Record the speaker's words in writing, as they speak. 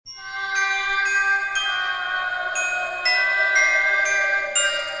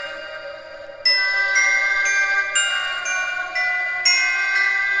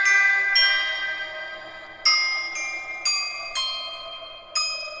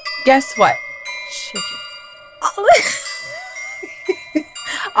Guess what? Chicken.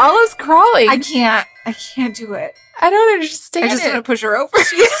 Olive's crawling. I can't do it. I don't understand. I just want to push her over.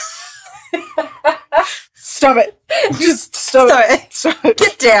 Stop it. Just stop it. Stop it.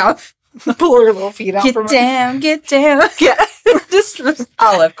 Get down. Pull her little feet out from down. Get down. Yeah. Just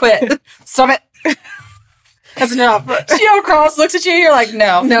Olive, quit. Stop it. That's enough. She all crawls, looks at you, you're like,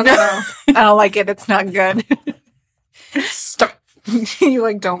 no. I don't like it. It's not good. Stop. You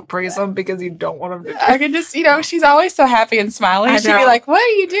like don't praise them because you don't want them to. I can just, she's always so happy and smiling. She'd be like, what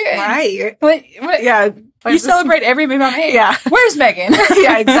are you doing? Right. What? Yeah. You celebrate every move I make. Yeah. Where's Megan?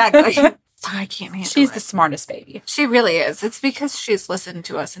 Yeah, exactly. I can't handle She's it. the smartest baby. She really is. It's because she's listened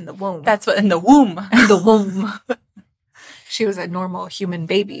to us in the womb. That's what, in the womb. In the womb. She was a normal human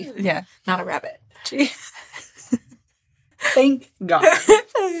baby. Yeah. Not a rabbit. Thank God.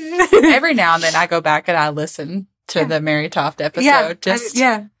 Every now and then I go back and I listen to the Mary Toft episode.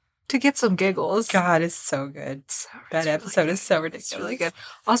 To get some giggles. God, it's so good. That episode is so ridiculous. It's really good.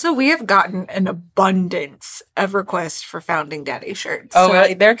 Also, we have gotten an abundance of requests for Founding Daddy shirts. Oh,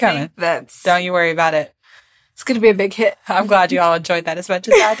 really? They're coming. Don't you worry about it. It's going to be a big hit. I'm glad you all enjoyed that as much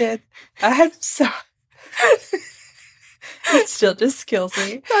as I did. It still just kills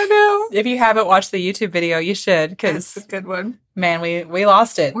me. I know. If you haven't watched the YouTube video, you should, because it's a good one. Man, we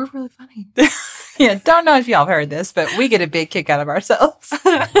lost it. We're really funny. Yeah, don't know if y'all heard this, but we get a big kick out of ourselves.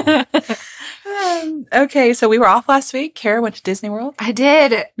 Okay, so we were off last week. Kara went to Disney World. I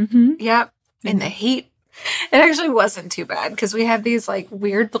did. Mm-hmm. Yep. In the heat. It actually wasn't too bad because we had these like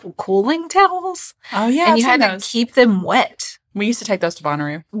weird little cooling towels. Oh, yeah. And you had to keep them wet. We used to take those to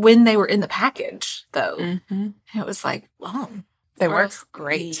Bonnaroo. When they were in the package, though. Mm-hmm. And it was like, wow. They work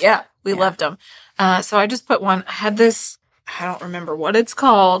great. Yeah, we loved them. So I just put one. I had this, I don't remember what it's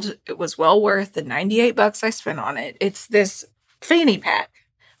called. It was well worth the $98 I spent on it. It's this fanny pack,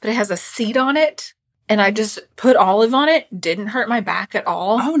 but it has a seat on it. And I just put Olive on it. Didn't hurt my back at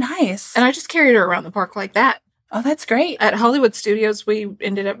all. Oh, nice. And I just carried her around the park like that. Oh, that's great. At Hollywood Studios, we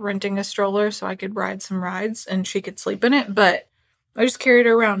ended up renting a stroller so I could ride some rides and she could sleep in it. But I just carried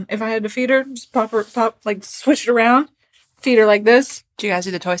her around. If I had to feed her, just switch it around, feed her like this. Did you guys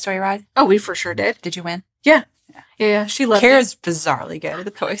do the Toy Story ride? Oh, we for sure did. Did you win? Yeah. Yeah, she loved Kara's bizarrely good at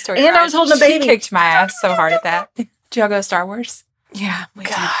the Toy Story and ride. I was holding a baby. She kicked my ass so hard at that. Did y'all go to Star Wars? Yeah. We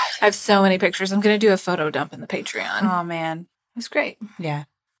did. God. I have so many pictures. I'm going to do a photo dump in the Patreon. Oh, man. It was great. Yeah.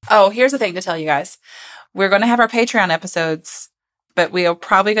 Oh, here's the thing to tell you guys. We're going to have our Patreon episodes, but we are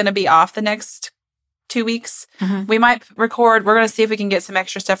probably going to be off the next 2 weeks. Mm-hmm. We might record. We're going to see if we can get some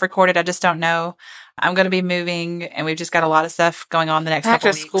extra stuff recorded. I just don't know. I'm going to be moving, and we've just got a lot of stuff going on the next couple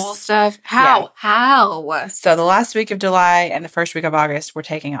weeks. School stuff. How? Yeah. How? So the last week of July and the first week of August, we're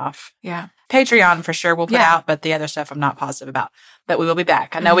taking off. Yeah. Patreon for sure we'll put out, but the other stuff I'm not positive about. But we will be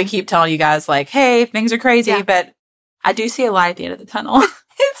back. I know we keep telling you guys, like, hey, things are crazy, but I do see a light at the end of the tunnel.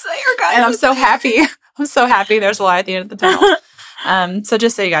 It's there, guys. And I'm so happy. I'm so happy there's a light at the end of the tunnel. So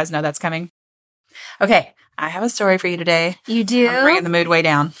just so you guys know that's coming. Okay, I have a story for you today. You do? I'm bringing the mood way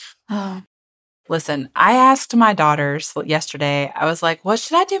down. Oh. Listen, I asked my daughters yesterday, I was like, what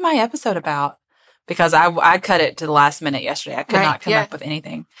should I do my episode about? Because I cut it to the last minute yesterday. I could not come up with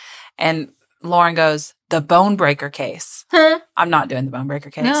anything. And Lauren goes, the Bone Breaker case. Huh? I'm not doing the Bone Breaker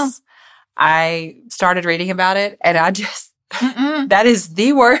case. No. I started reading about it, and I just, that is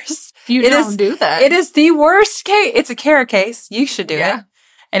the worst. You don't do that. It is the worst case. It's a Kara case. You should do it.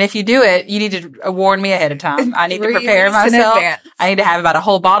 And if you do it, you need to warn me ahead of time. I need to prepare myself. I need to have about a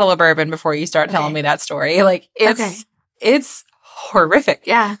whole bottle of bourbon before you start telling me that story. Like, it's horrific.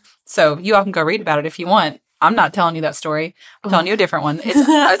 Yeah. So you all can go read about it if you want. I'm not telling you that story. I'm telling you a different one.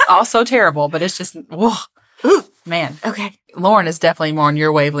 It's also terrible, but it's just, whoa. Man. Okay. Lauren is definitely more on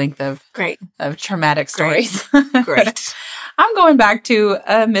your wavelength of traumatic stories. Great. I'm going back to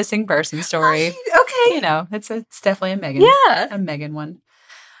a missing person story. Okay. You know, it's definitely a Megan. Yeah. A Megan one.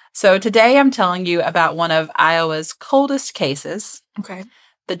 So today I'm telling you about one of Iowa's coldest cases. Okay.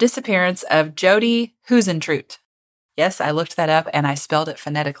 The disappearance of Jodi Huisentruit. Yes, I looked that up and I spelled it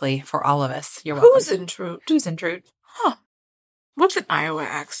phonetically for all of us. You're welcome. Huisentruit. Huh. What's an Iowa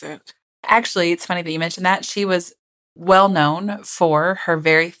accent? Actually, it's funny that you mentioned that. She was well known for her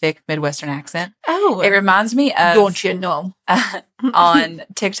very thick Midwestern accent. Oh. It reminds me of... Don't you know? On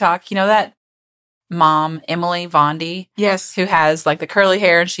TikTok, you know that mom, Emily Vondi? Yes. Who has like the curly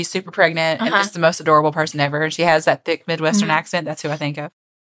hair and she's super pregnant and just the most adorable person ever. And she has that thick Midwestern accent. That's who I think of.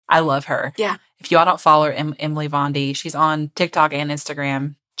 I love her. Yeah. If y'all don't follow her, Emily Vondi, she's on TikTok and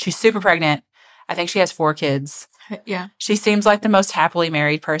Instagram. She's super pregnant. I think she has 4 kids. Yeah. She seems like the most happily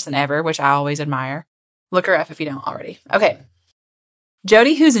married person ever, which I always admire. Look her up if you don't already. Okay.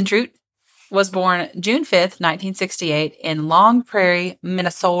 Jodi Huisentruit was born June 5th, 1968 in Long Prairie,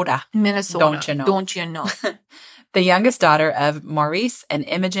 Minnesota. Minnesota. Don't you know? The youngest daughter of Maurice and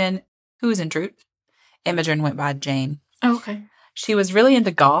Imogen Huisentruit. Imogen went by Jane. Oh, okay. She was really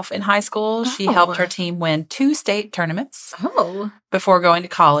into golf in high school. She helped her team win 2 state tournaments before going to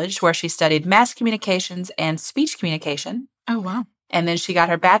college, where she studied mass communications and speech communication. Oh, wow. And then she got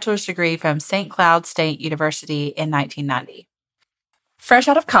her bachelor's degree from St. Cloud State University in 1990. Fresh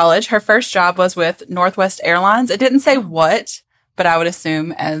out of college, her first job was with Northwest Airlines. It didn't say what, but I would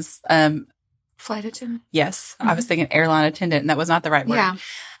assume as... flight attendant? Yes. I was thinking airline attendant, and that was not the right word. Yeah.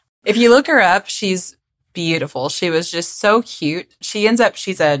 If you look her up, she's beautiful. She was just so cute.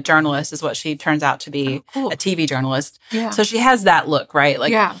 She's a journalist, is what she turns out to be, a TV journalist. Yeah. So she has that look, right?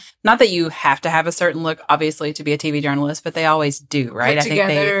 Like, not that you have to have a certain look, obviously, to be a TV journalist, but they always do, right? I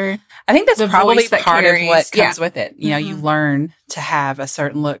think that's probably part of what comes with it. You know, you learn to have a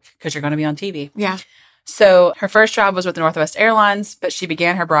certain look because you're going to be on TV. Yeah. So her first job was with Northwest Airlines, but she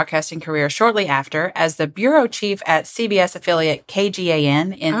began her broadcasting career shortly after as the bureau chief at CBS affiliate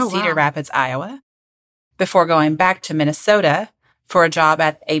KGAN in Cedar Rapids, Iowa, before going back to Minnesota for a job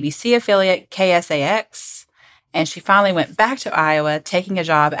at ABC affiliate KSAX. And she finally went back to Iowa, taking a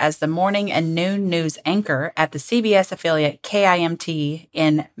job as the morning and noon news anchor at the CBS affiliate KIMT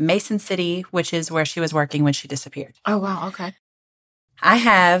in Mason City, which is where she was working when she disappeared. Oh, wow. Okay. I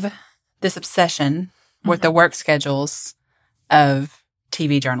have this obsession with the work schedules of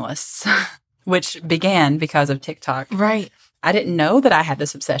TV journalists, which began because of TikTok. Right. I didn't know that I had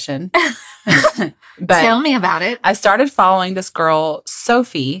this obsession. But tell me about it. I started following this girl,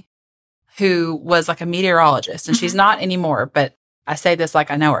 Sophie, who was like a meteorologist, and she's not anymore, but I say this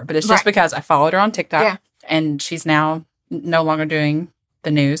like I know her, but it's just because I followed her on TikTok, and she's now no longer doing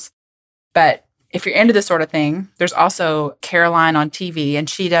the news. But if you're into this sort of thing, there's also Caroline on TV, and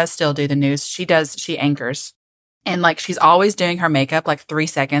she does still do the news. She anchors. And like, she's always doing her makeup like 3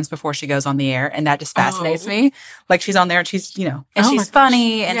 seconds before she goes on the air. And that just fascinates me. Like, she's on there and she's, and she's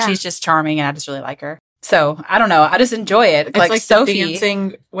funny and she's just charming, and I just really like her. So I don't know. I just enjoy it. It's like Sophie. The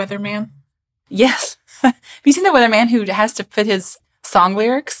dancing weatherman. Yes. Have you seen the weatherman who has to put his song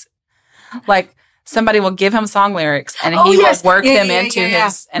lyrics? Like, somebody will give him song lyrics and he will work them into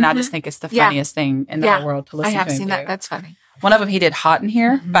his, and I just think it's the funniest thing in the whole world to listen to. I have seen that. That's funny. One of them, he did Hot in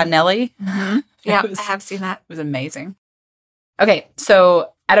Here by Nelly. Yeah, I have seen that. It was amazing. Okay,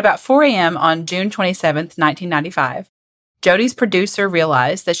 so at about 4 a.m. on June 27th, 1995, Jodi's producer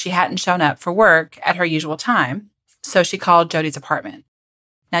realized that she hadn't shown up for work at her usual time, so she called Jodi's apartment.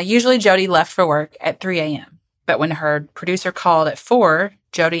 Now, usually Jodi left for work at 3 a.m., but when her producer called at 4,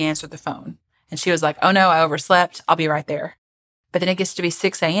 Jodi answered the phone. And she was like, oh no, I overslept. I'll be right there. But then it gets to be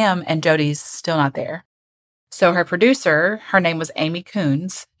 6 a.m. and Jodi's still not there. So her producer, her name was Amy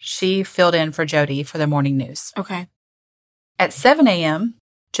Coons, she filled in for Jodi for the morning news. Okay. At 7 a.m.,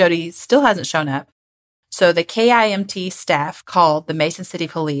 Jodi still hasn't shown up. So the KIMT staff called the Mason City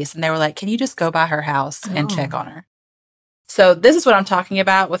police, and they were like, can you just go by her house and check on her? So this is what I'm talking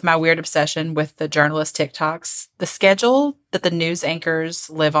about with my weird obsession with the journalist TikToks. The schedule that the news anchors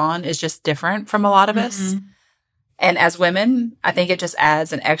live on is just different from a lot of us. And as women, I think it just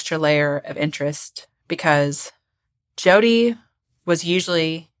adds an extra layer of interest, because Jodi was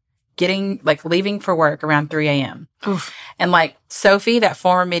usually leaving for work around 3 a.m. And like Sophie, that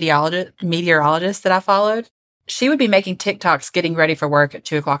former meteorologist that I followed, she would be making TikToks getting ready for work at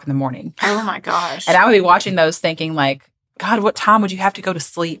 2 o'clock in the morning. Oh my gosh. And I would be watching those thinking like, God, what time would you have to go to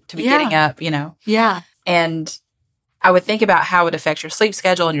sleep to be getting up, Yeah. And I would think about how it affects your sleep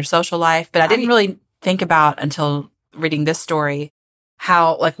schedule and your social life. But I didn't really think about until reading this story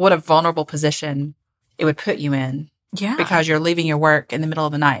how, like, what a vulnerable position it would put you in. Yeah. Because you're leaving your work in the middle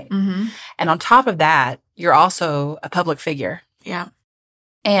of the night. And on top of that, you're also a public figure. Yeah.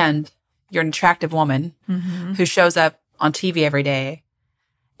 And you're an attractive woman who shows up on TV every day.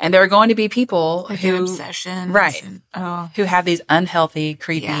 And there are going to be people who obsessions, who have these unhealthy,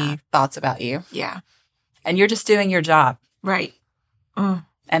 creepy thoughts about you. Yeah. And you're just doing your job. Right.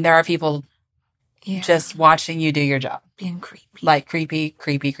 And there are people just watching you do your job. Being creepy. Like creepy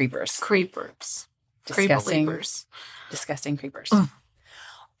creepers. Creepers. Disgusting creepers.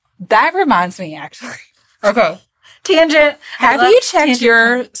 That reminds me, actually. Okay. Tangent. Have you checked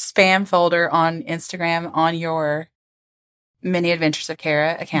your spam folder on Instagram on your Many Adventures of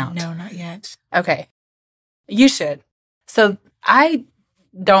Kara account? No, not yet. Okay. You should. So I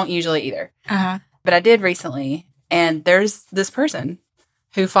don't usually either. But I did recently. And there's this person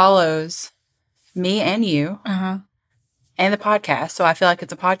who follows me and you and the podcast. So I feel like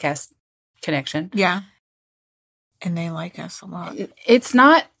it's a podcast connection. Yeah. And they like us a lot. It's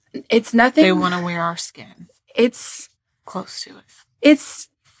nothing. They want to wear our skin. It's close to it. It's,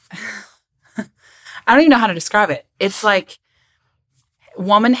 I don't even know how to describe it. It's like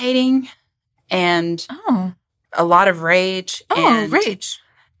woman hating and a lot of rage. And rage.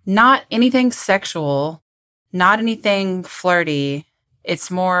 Not anything sexual, not anything flirty.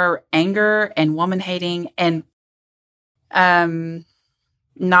 It's more anger and woman hating and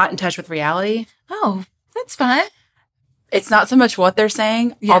not in touch with reality. Oh, that's fine. It's not so much what they're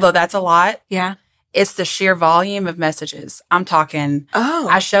saying, although that's a lot. Yeah. It's the sheer volume of messages. I'm talking. Oh.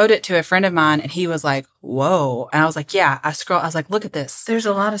 I showed it to a friend of mine and he was like, whoa. And I was like, yeah, I was like, look at this. There's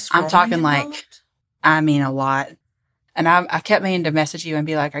a lot of scrolling. I'm talking like, I mean, a lot. And I kept meaning to message you and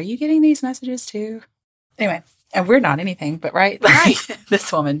be like, are you getting these messages too? Anyway, and we're not anything, but right? Right.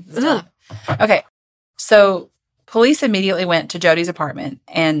 This woman. Okay. So police immediately went to Jodi's apartment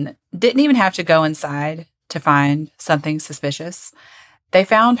and didn't even have to go inside to find something suspicious. They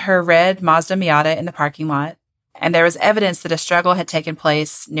found her red Mazda Miata in the parking lot, and there was evidence that a struggle had taken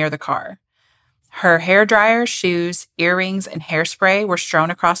place near the car. Her hairdryer, shoes, earrings, and hairspray were strewn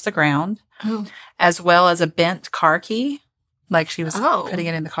across the ground, as well as a bent car key, like she was putting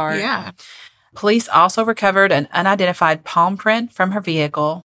it in the car. Yeah. Police also recovered an unidentified palm print from her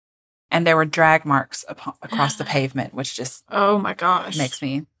vehicle, and there were drag marks across the pavement, which just oh my gosh, makes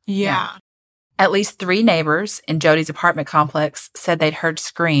me yeah. At least 3 neighbors in Jodi's apartment complex said they'd heard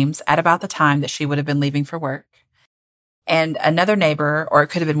screams at about the time that she would have been leaving for work. And another neighbor, or it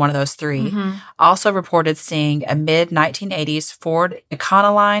could have been one of those 3, also reported seeing a mid-1980s Ford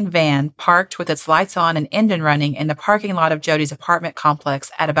Econoline van parked with its lights on and engine running in the parking lot of Jodi's apartment complex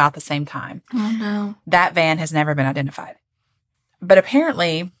at about the same time. Oh, no. That van has never been identified. But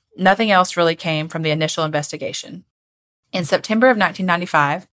apparently, nothing else really came from the initial investigation. In September of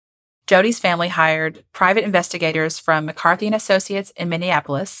 1995, Jodi's family hired private investigators from McCarthy & Associates in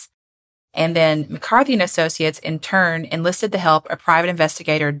Minneapolis, and then McCarthy & Associates in turn enlisted the help of private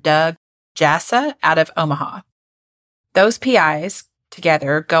investigator Doug Jassa out of Omaha. Those PIs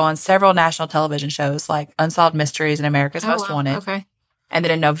together go on several national television shows like Unsolved Mysteries and America's Most Wanted. Okay. And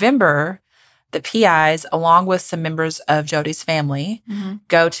then in November, the PIs, along with some members of Jodi's family,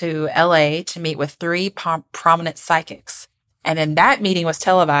 go to LA to meet with 3 prominent psychics. And then that meeting was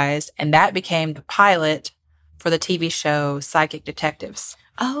televised, and that became the pilot for the TV show Psychic Detectives.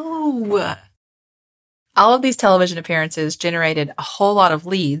 Oh. All of these television appearances generated a whole lot of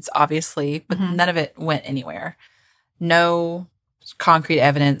leads, obviously, but none of it went anywhere. No concrete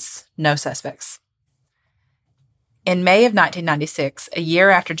evidence, no suspects. In May of 1996, a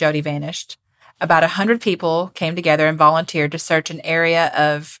year after Jodi vanished, about 100 people came together and volunteered to search an area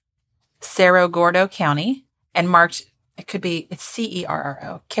of Cerro Gordo County and marked... it's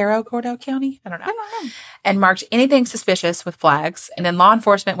C-E-R-R-O. Cerro Gordo County? I don't know. And marked anything suspicious with flags. And then law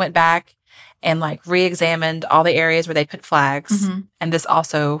enforcement went back and re-examined all the areas where they put flags. And this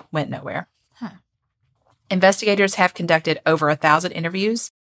also went nowhere. Investigators have conducted over 1,000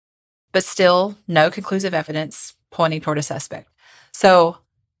 interviews, but still no conclusive evidence pointing toward a suspect. So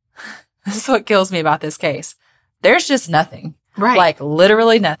this is what kills me about this case. There's just nothing. Right.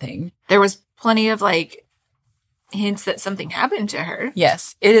 Literally nothing. There was plenty of hints that something happened to her.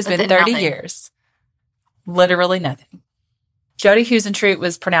 Yes. It has been 30 years. Literally nothing. Jodi Huisentruit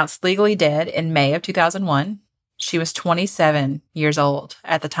was pronounced legally dead in May of 2001. She was 27 years old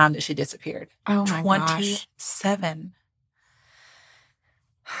at the time that she disappeared. Oh my gosh. 27.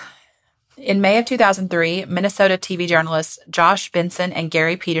 In May of 2003, Minnesota TV journalists Josh Benson and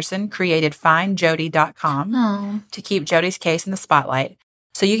Gary Peterson created FindJodi.com to keep Jodi's case in the spotlight.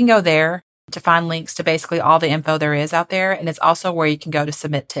 So you can go there to find links to basically all the info there is out there. And it's also where you can go to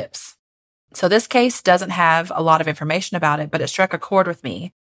submit tips. So this case doesn't have a lot of information about it, but it struck a chord with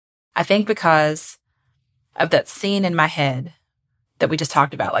me. I think because of that scene in my head that we just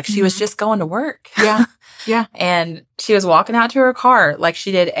talked about. She was just going to work. Yeah. Yeah. And she was walking out to her car like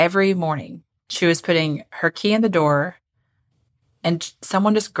she did every morning. She was putting her key in the door and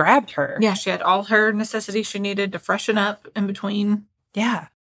someone just grabbed her. Yeah. She had all her necessities she needed to freshen up in between. Yeah.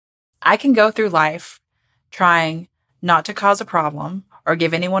 I can go through life trying not to cause a problem or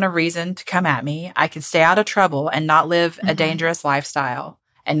give anyone a reason to come at me. I can stay out of trouble and not live a dangerous lifestyle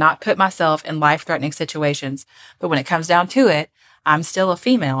and not put myself in life-threatening situations. But when it comes down to it, I'm still a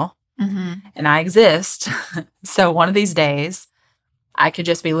female and I exist. So one of these days, I could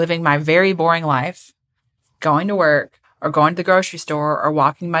just be living my very boring life, going to work or going to the grocery store or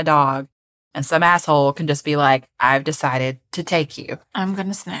walking my dog. And some asshole can just be like, I've decided to take you. I'm going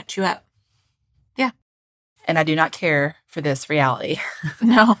to snatch you up. Yeah. And I do not care for this reality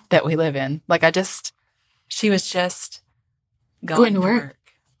no that we live in. She was just going to work.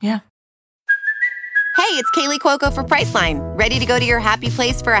 Yeah. Hey, it's Kaylee Cuoco for Priceline. Ready to go to your happy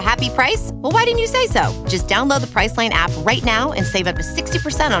place for a happy price? Well, why didn't you say so? Just download the Priceline app right now and save up to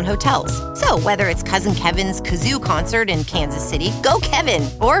 60% on hotels. So whether it's Cousin Kevin's Kazoo Concert in Kansas City, go Kevin,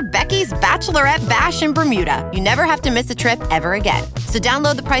 or Becky's Bachelorette Bash in Bermuda, you never have to miss a trip ever again. So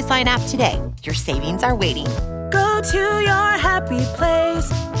download the Priceline app today. Your savings are waiting. Go to your happy place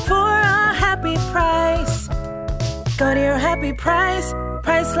for a happy price. Go to your happy price,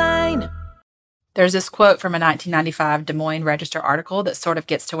 Priceline. There's this quote from a 1995 Des Moines Register article that sort of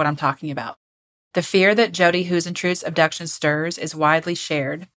gets to what I'm talking about. The fear that Jodi Huisentruit's abduction stirs is widely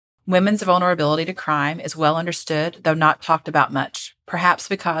shared. Women's vulnerability to crime is well understood, though not talked about much, perhaps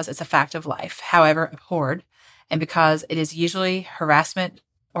because it's a fact of life, however abhorred, and because it is usually harassment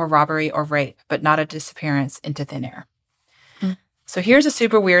or robbery or rape, but not a disappearance into thin air. So here's a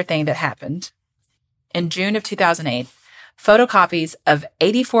super weird thing that happened. In June of 2008, photocopies of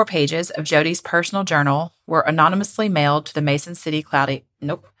 84 pages of Jodi's personal journal were anonymously mailed to the Mason City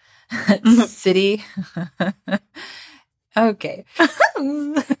City. Okay.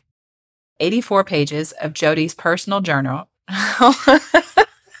 84 pages of Jodi's personal journal.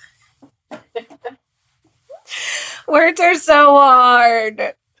 Words are so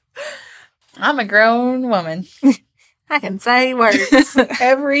hard. I'm a grown woman. I can say words.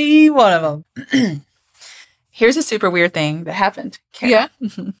 Every one of them. Here's a super weird thing that happened. Kara.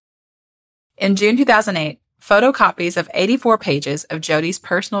 Yeah. In June 2008, photocopies of 84 pages of Jodi's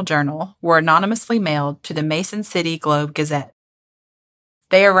personal journal were anonymously mailed to the Mason City Globe-Gazette.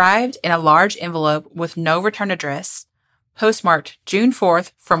 They arrived in a large envelope with no return address, postmarked June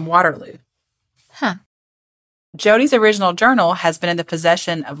 4th from Waterloo. Huh. Jodi's original journal has been in the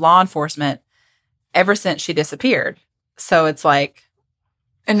possession of law enforcement ever since she disappeared. So it's like,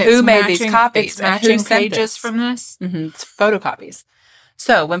 and who made these copies? It's matching pages from this? Mm-hmm. It's photocopies.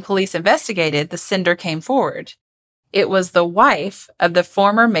 So when police investigated, the sender came forward. It was the wife of the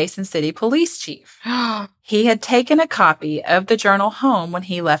former Mason City police chief. He had taken a copy of the journal home when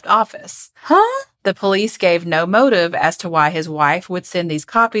he left office. Huh? The police gave no motive as to why his wife would send these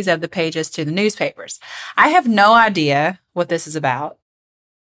copies of the pages to the newspapers. I have no idea what this is about.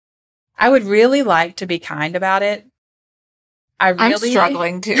 I would really like to be kind about it. I'm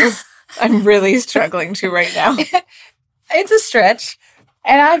struggling to. I'm really struggling to right now. It's a stretch.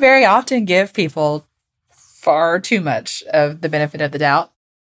 And I very often give people far too much of the benefit of the doubt.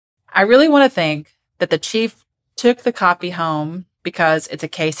 I really want to think that the chief took the copy home because it's a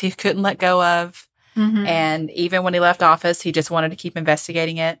case he couldn't let go of. Mm-hmm. And even when he left office, he just wanted to keep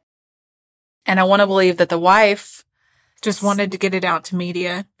investigating it. And I want to believe that the wife just wanted to get it out to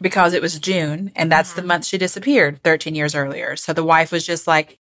media. Because it was June, and that's the month she disappeared 13 years earlier. So the wife was just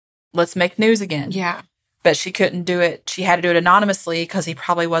like, let's make news again. Yeah. But she couldn't do it. She had to do it anonymously because he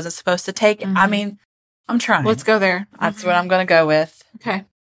probably wasn't supposed to take it. Mm-hmm. I mean, I'm trying. Let's go there. That's what I'm going to go with. Okay.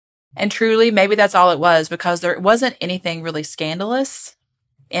 And truly, maybe that's all it was, because there wasn't anything really scandalous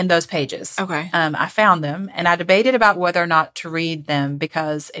in those pages. Okay. I found them, and I debated about whether or not to read them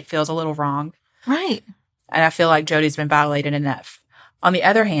because it feels a little wrong. Right. And I feel like Jodi's been violated enough. On the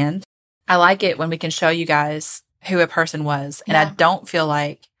other hand, I like it when we can show you guys who a person was. And I don't feel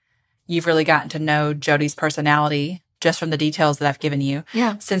like you've really gotten to know Jodi's personality just from the details that I've given you.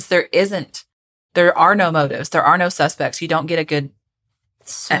 Yeah. Since there are no motives. There are no suspects. You don't get a good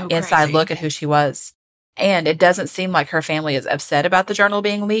inside look at who she was. And it doesn't seem like her family is upset about the journal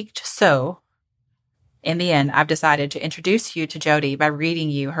being leaked. So in the end, I've decided to introduce you to Jodi by reading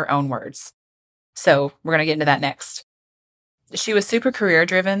you her own words. So we're going to get into that next. She was super career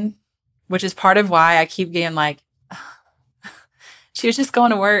driven, which is part of why I keep getting like, she was just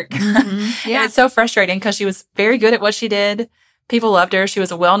going to work. Mm-hmm. Yeah. And it's so frustrating because she was very good at what she did. People loved her. She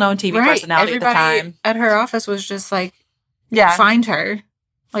was a well-known TV personality Everybody at the time. At her office was just like, yeah, find her.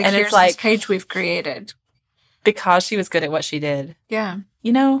 Like, and here's it's like, this page we've created. Because she was good at what she did. Yeah.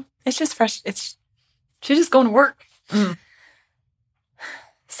 You know, it's just fresh. She's just going to work. Mm.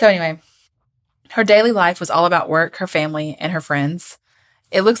 So anyway, her daily life was all about work, her family, and her friends.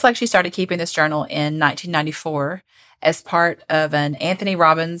 It looks like she started keeping this journal in 1994 as part of an Anthony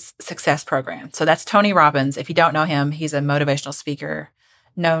Robbins success program. So that's Tony Robbins. If you don't know him, he's a motivational speaker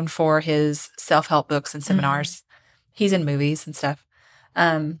known for his self-help books and seminars. Mm-hmm. He's in movies and stuff.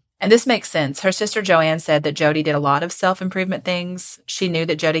 And this makes sense. Her sister Joanne said that Jodi did a lot of self-improvement things. She knew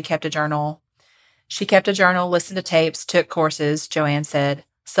that Jodi kept a journal. She kept a journal, listened to tapes, took courses. Joanne said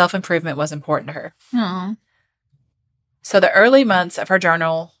self-improvement was important to her. Aww. So the early months of her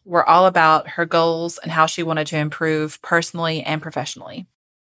journal were all about her goals and how she wanted to improve personally and professionally.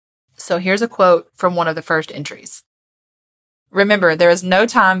 So here's a quote from one of the first entries. Remember, there is no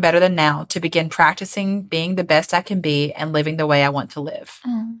time better than now to begin practicing being the best I can be and living the way I want to live.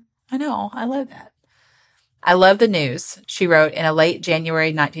 I know. I love that. I love the news, she wrote in a late January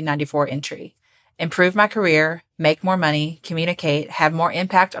 1994 entry. Improve my career, make more money, communicate, have more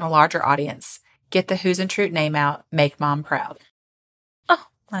impact on a larger audience, get the Huisentruit name out, make mom proud. Oh,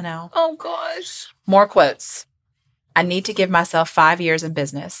 I know. Oh, gosh. More quotes. I need to give myself 5 years in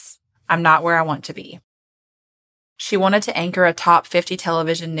business. I'm not where I want to be. She wanted to anchor a top 50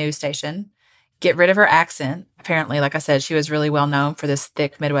 television news station, get rid of her accent. Apparently, like I said, she was really well known for this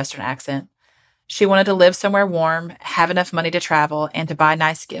thick Midwestern accent. She wanted to live somewhere warm, have enough money to travel, and to buy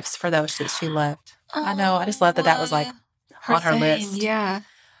nice gifts for those that she loved. I know. I just love that was like on her list. Yeah.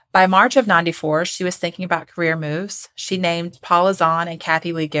 By March of 94, she was thinking about career moves. She named Paula Zahn and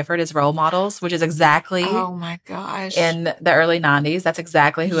Kathy Lee Gifford as role models, which is exactly oh my gosh. In the early 90s. That's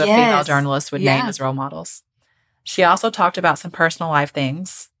exactly who a female journalist would name as role models. She also talked about some personal life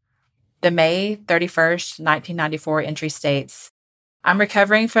things. The May 31st, 1994 entry states, I'm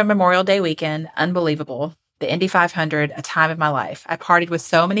recovering from Memorial Day weekend. Unbelievable. The Indy 500, a time of my life. I partied with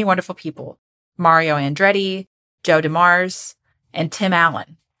so many wonderful people. Mario Andretti, Joe DeMars, and Tim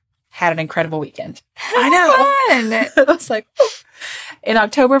Allen. Had an incredible weekend. I know. I was like, oof. In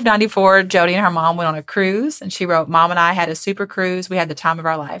October of 94, Jodi and her mom went on a cruise, and she wrote, Mom and I had a super cruise. We had the time of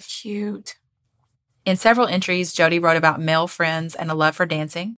our life. Cute. In several entries, Jodi wrote about male friends and a love for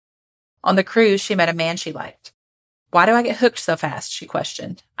dancing. On the cruise, she met a man she liked. Why do I get hooked so fast? She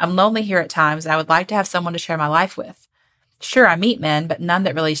questioned. I'm lonely here at times, and I would like to have someone to share my life with. Sure, I meet men, but none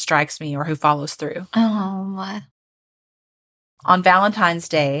that really strikes me or who follows through. Oh. On Valentine's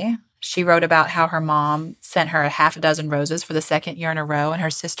Day, she wrote about how her mom sent her 6 roses for the second year in a row, and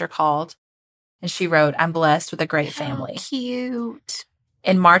her sister called. And she wrote, I'm blessed with a great family. How cute.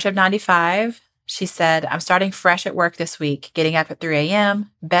 In March of 95, she said, I'm starting fresh at work this week, getting up at 3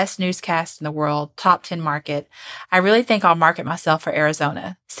 a.m., best newscast in the world, top 10 market. I really think I'll market myself for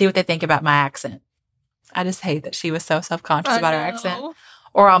Arizona, see what they think about my accent. I just hate that she was so self-conscious about her accent.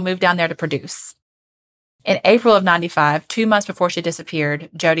 Or I'll move down there to produce. In April of 95, 2 months before she disappeared,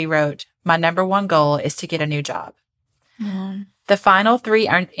 Jodi wrote, my number one goal is to get a new job. The final 3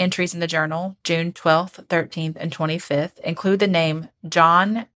 entries in the journal, June 12th, 13th, and 25th, include the name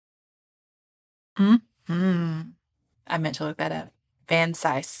John I meant to look that up. Van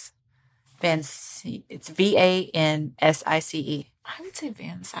Sice. It's V-A-N-S-I-C-E. I would say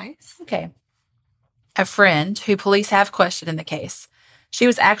Van Sice. Okay. A friend who police have questioned in the case. She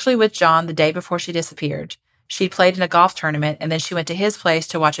was actually with John the day before she disappeared. She played in a golf tournament, and then she went to his place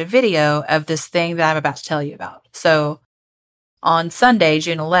to watch a video of this thing that I'm about to tell you about. So on Sunday,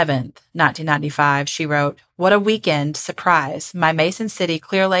 June 11th, 1995, she wrote, what a weekend, surprise. My Mason City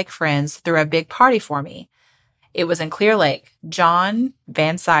Clear Lake friends threw a big party for me. It was in Clear Lake. John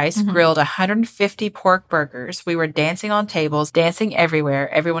Van Sice grilled 150 pork burgers. We were dancing on tables, dancing everywhere.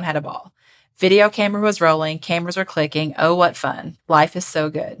 Everyone had a ball. Video camera was rolling. Cameras were clicking. Oh, what fun. Life is so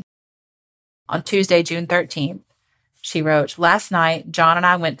good. On Tuesday, June 13th, she wrote, last night, John and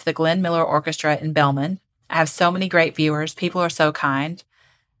I went to the Glenn Miller Orchestra in Bellman. I have so many great viewers. People are so kind.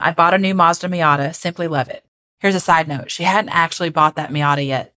 I bought a new Mazda Miata. Simply love it. Here's a side note. She hadn't actually bought that Miata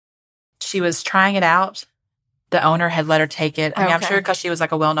yet. She was trying it out. The owner had let her take it. I mean, I'm sure because she was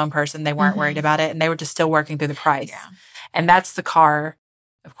like a well-known person, they weren't worried about it, and they were just still working through the price. Yeah. And that's the car,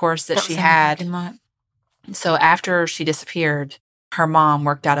 of course, that she had. So after she disappeared, her mom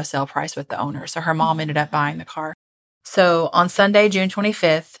worked out a sale price with the owner. So her mom ended up buying the car. So on Sunday, June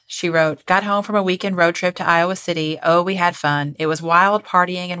 25th, she wrote, got home from a weekend road trip to Iowa City. Oh, we had fun. It was wild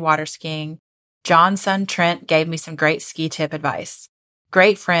partying and water skiing. John's son, Trent, gave me some great ski tip advice.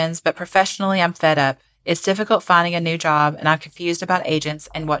 Great friends, but professionally, I'm fed up. It's difficult finding a new job, and I'm confused about agents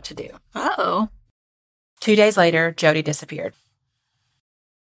and what to do. 2 days later, Jodi disappeared.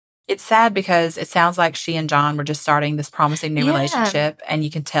 It's sad because it sounds like she and John were just starting this promising new relationship, and you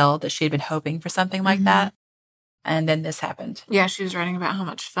can tell that she had been hoping for something like that. And then this happened. Yeah, she was writing about how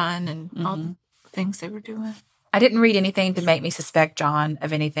much fun and all the things they were doing. I didn't read anything to make me suspect John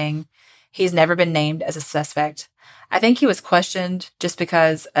of anything. He's never been named as a suspect. I think he was questioned just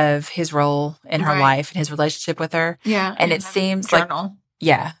because of his role in her life and his relationship with her. Yeah. And it seems like,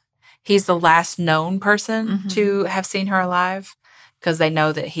 he's the last known person to have seen her alive because they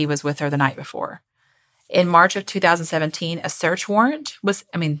know that he was with her the night before. In March of 2017, a search warrant was,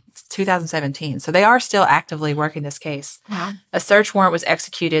 2017. So they are still actively working this case. Wow. A search warrant was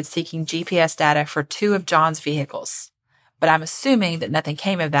executed seeking GPS data for 2 of John's vehicles. But I'm assuming that nothing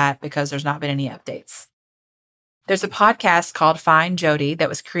came of that because there's not been any updates. There's a podcast called Find Jodi that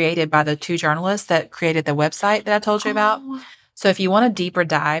was created by the two journalists that created the website that I told you about. So if you want a deeper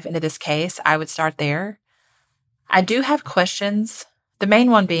dive into this case, I would start there. I do have questions. The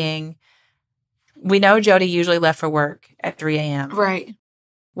main one being, we know Jodi usually left for work at 3 a.m. Right.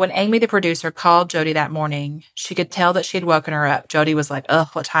 When Amy, the producer, called Jodi that morning, she could tell that she had woken her up. Jodi was like, ugh,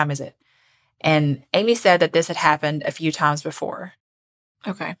 what time is it? And Amy said that this had happened a few times before.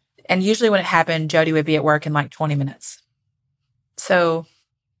 Okay. And usually when it happened, Jodi would be at work in like 20 minutes. So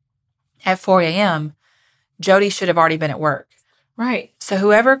at 4 a.m., Jodi should have already been at work. Right. So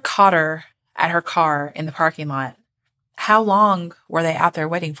whoever caught her at her car in the parking lot, how long were they out there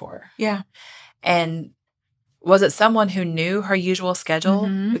waiting for her? Yeah. And was it someone who knew her usual schedule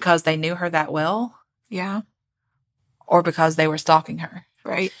because they knew her that well? Yeah. Or because they were stalking her?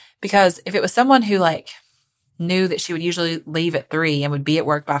 Right. Because if it was someone who like knew that she would usually leave at 3 and would be at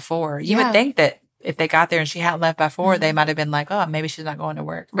work by 4, you would think that if they got there and she hadn't left by 4, they might have been like, oh, maybe she's not going to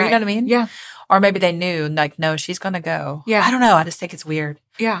work. Right. You know what I mean? Yeah. Or maybe they knew, like, no, she's going to go. Yeah. I don't know. I just think it's weird.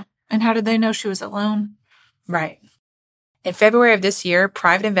 Yeah. And how did they know she was alone? Right. In February of this year,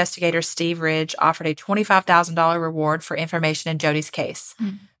 private investigator Steve Ridge offered a $25,000 reward for information in Jodi's case.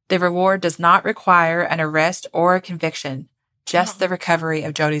 The reward does not require an arrest or a conviction, just the recovery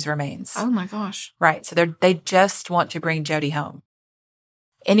of Jodi's remains. Oh, my gosh. Right. So they just want to bring Jodi home.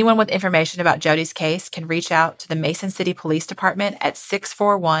 Anyone with information about Jodi's case can reach out to the Mason City Police Department at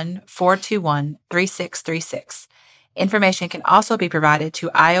 641-421-3636. Information can also be provided to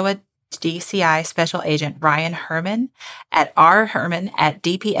Iowa DCI Special Agent Ryan Herman at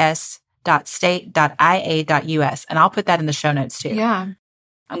rherman@dps.state.ia.us. And I'll put that in the show notes too. Yeah.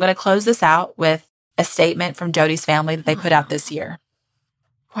 I'm going to close this out with a statement from Jodi's family that they put out this year.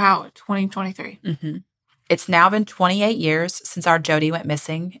 Wow, 2023. It's now been 28 years since our Jodi went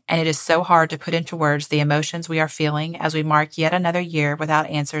missing, and it is so hard to put into words the emotions we are feeling as we mark yet another year without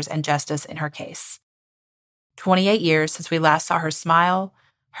answers and justice in her case. 28 years since we last saw her smile,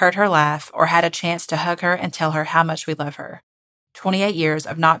 heard her laugh, or had a chance to hug her and tell her how much we love her. 28 years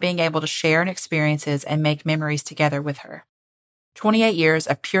of not being able to share in experiences and make memories together with her. 28 years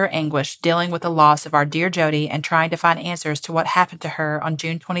of pure anguish dealing with the loss of our dear Jodi and trying to find answers to what happened to her on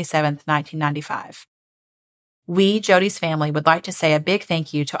June 27th, 1995. We, Jodi's family, would like to say a big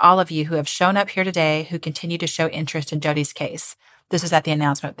thank you to all of you who have shown up here today who continue to show interest in Jodi's case. This was at the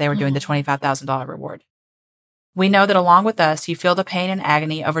announcement they were doing the $25,000 reward. We know that along with us, you feel the pain and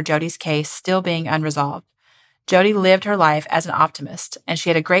agony over Jodi's case still being unresolved. Jodi lived her life as an optimist, and she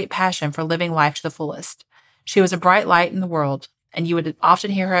had a great passion for living life to the fullest. She was a bright light in the world, and you would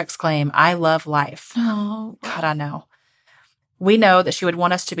often hear her exclaim, "I love life." Oh, God, I know. We know that she would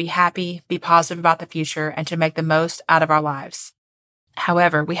want us to be happy, be positive about the future, and to make the most out of our lives.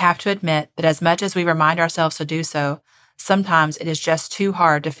 However, we have to admit that as much as we remind ourselves to do so, sometimes it is just too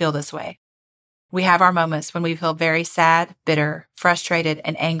hard to feel this way. We have our moments when we feel very sad, bitter, frustrated,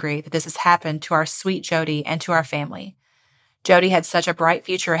 and angry that this has happened to our sweet Jodi and to our family. Jodi had such a bright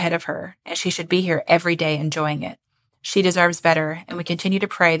future ahead of her, and she should be here every day enjoying it. She deserves better, and we continue to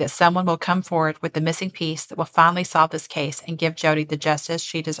pray that someone will come forward with the missing piece that will finally solve this case and give Jodi the justice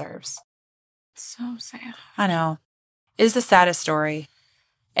she deserves. So sad. I know. It is the saddest story.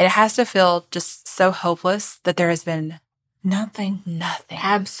 And it has to feel just so hopeless that there has been nothing.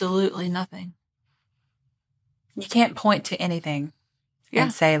 Absolutely nothing. You can't point to anything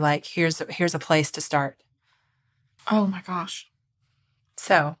and say, like, here's a place to start. Oh, my gosh.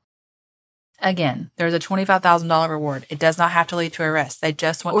 So, again, there's a $25,000 reward. It does not have to lead to arrest. They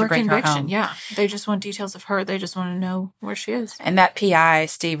just want to bring her home. Yeah. They just want details of her. They just want to know where she is. And that PI,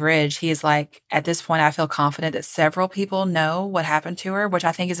 Steve Ridge, he is like, at this point, I feel confident that several people know what happened to her, which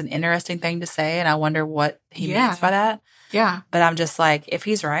I think is an interesting thing to say. And I wonder what he means by that. Yeah. But I'm just like, if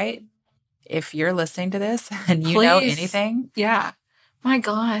he's right, if you're listening to this and you know anything. Yeah. My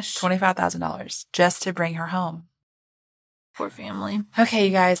gosh. $25,000 just to bring her home. Poor family. Okay,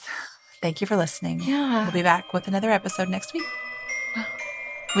 you guys. Thank you for listening. Yeah. We'll be back with another episode next week.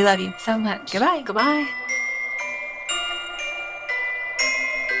 We love you so much. Goodbye. Goodbye.